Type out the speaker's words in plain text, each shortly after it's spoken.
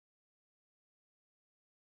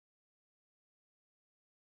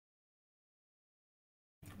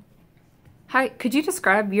Hi, could you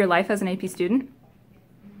describe your life as an AP student?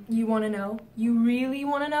 You want to know? You really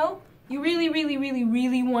want to know? You really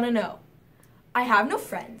want to know? I have no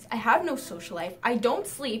friends. I have no social life. I don't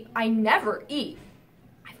sleep. I never eat.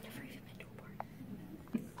 I've never even been to a party.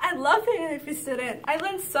 I love being an AP student. I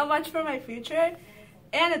learned so much for my future,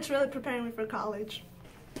 and it's really preparing me for college.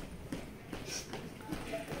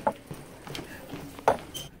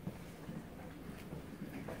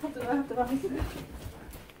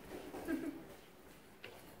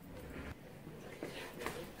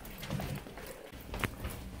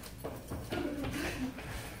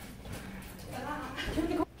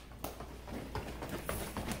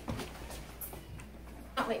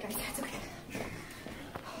 Oh, wait, guys, it's okay.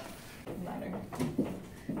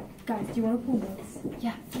 Guys, do you want to pull notes?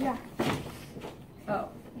 Yeah. Oh.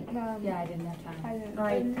 Yeah, I didn't have time.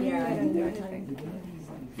 I didn't do anything.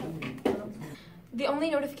 The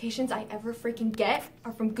only notifications I ever freaking get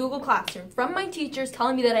are from Google Classroom, from my teachers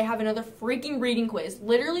telling me that I have another freaking reading quiz.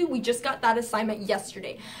 Literally, we just got that assignment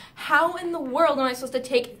yesterday. How in the world am I supposed to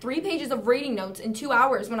take 3 pages of reading notes in 2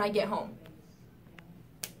 hours when I get home?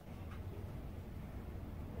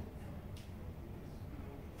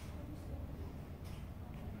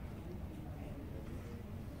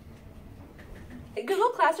 Google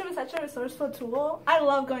Classroom is such a resourceful tool. I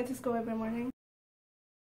love going to school every morning.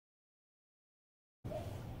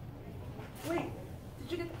 Wait,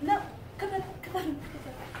 did you get... No, come on.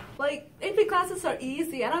 Like, AP classes are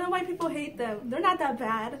easy. I don't know why people hate them. They're not that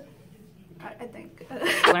bad, I think.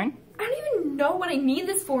 Learn? I don't even know what I need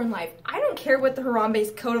this for in life. I don't care what the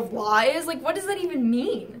Harambe's code of law is. Like, what does that even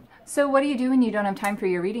mean? So what do you do when you don't have time for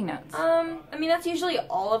your reading notes? I mean, that's usually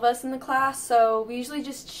all of us in the class, so we usually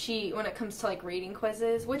just cheat when it comes to, like, reading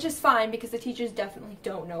quizzes, which is fine because the teachers definitely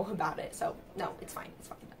don't know about it, so no, it's fine.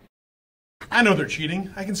 I know they're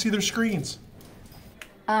cheating. I can see their screens.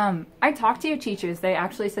 I talked to your teachers. They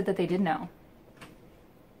actually said that they did know.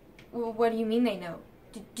 Well, what do you mean they know?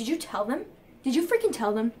 Did you tell them? Did you freaking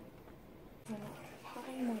tell them? How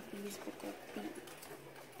many of these would there be?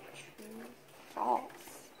 True, false,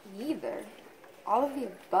 neither. All of the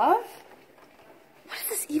above? What does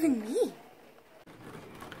this even mean?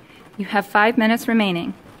 You have 5 minutes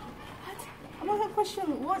remaining. What? I don't have a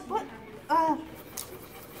question. What?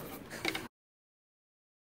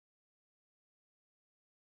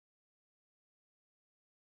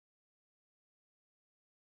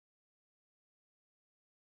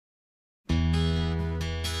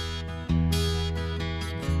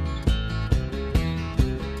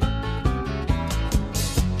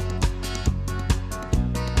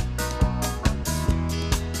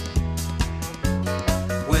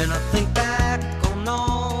 When I think back on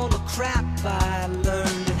all the crap I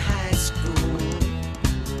learned in high school,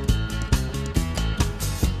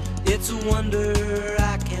 it's a wonder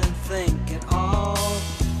I can think at all.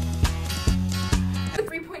 I'm at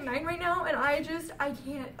 3.9 right now, and I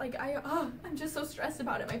can't, like, I'm just so stressed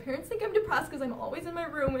about it. My parents think I'm depressed because I'm always in my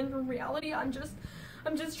room, and in reality, I'm just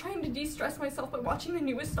trying to de-stress myself by watching the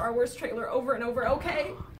newest Star Wars trailer over and over, okay?